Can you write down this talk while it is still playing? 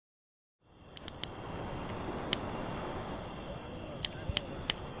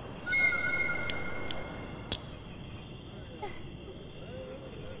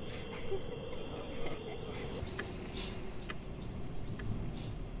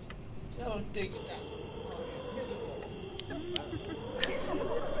Don't dig it down.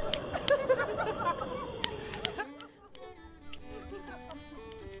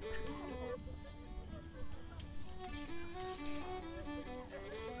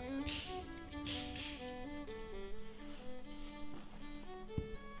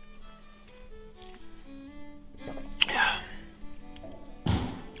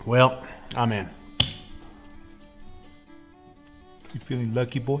 Well, I'm in. You feeling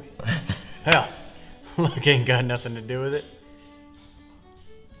lucky, boy? Hell, luck ain't got nothing to do with it.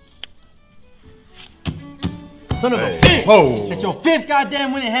 Son of a bitch! Whoa! It's your fifth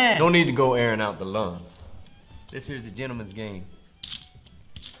goddamn winning hand! Don't need to go airing out the lungs. This here's a gentleman's game.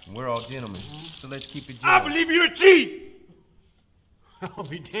 And we're all gentlemen, so let's keep it I gentle. believe you're a cheat! I'll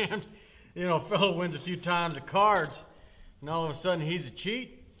be damned. You know, a fellow wins a few times at cards, and all of a sudden he's a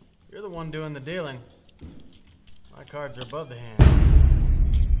cheat. You're the one doing the dealing. My cards are above the hand.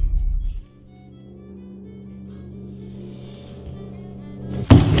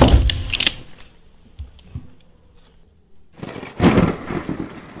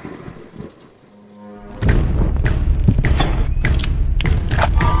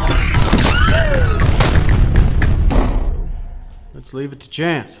 Let's leave it to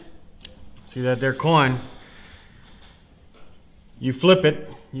chance. See that there coin? You flip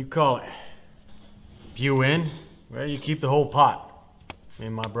it, you call it. If you win, well, you keep the whole pot. Me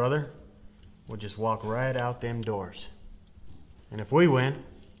and my brother, we'll just walk right out them doors. And if we win,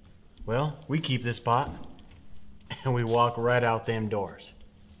 well, we keep this pot, and we walk right out them doors.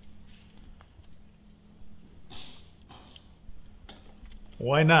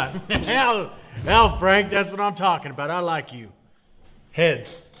 Why not? Hell, Frank, that's what I'm talking about. I like you.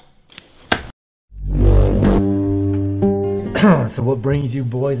 Heads. So what brings you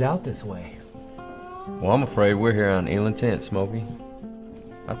boys out this way? Well, I'm afraid we're here on ill intent, Smokey.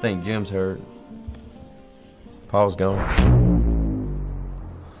 I think Jim's hurt. Paul's gone.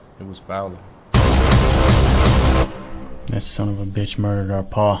 It was Fowler. That son of a bitch murdered our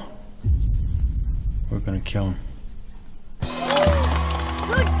pa. We're gonna kill him.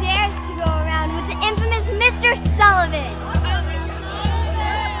 Who dares to go around with the infamous Mr. Sullivan?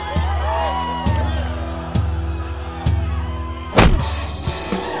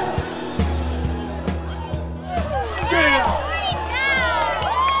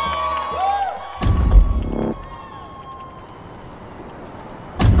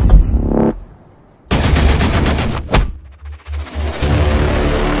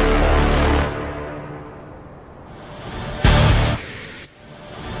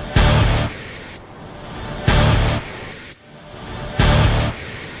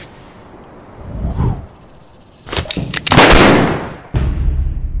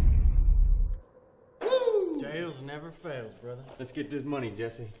 Tails never fails, brother. Let's get this money,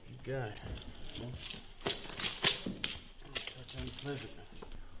 Jesse. You got it. Touch unpleasantness.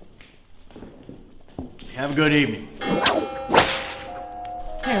 Have a good evening.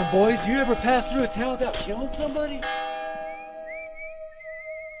 Damn, boys, do you ever pass through a town without killing somebody?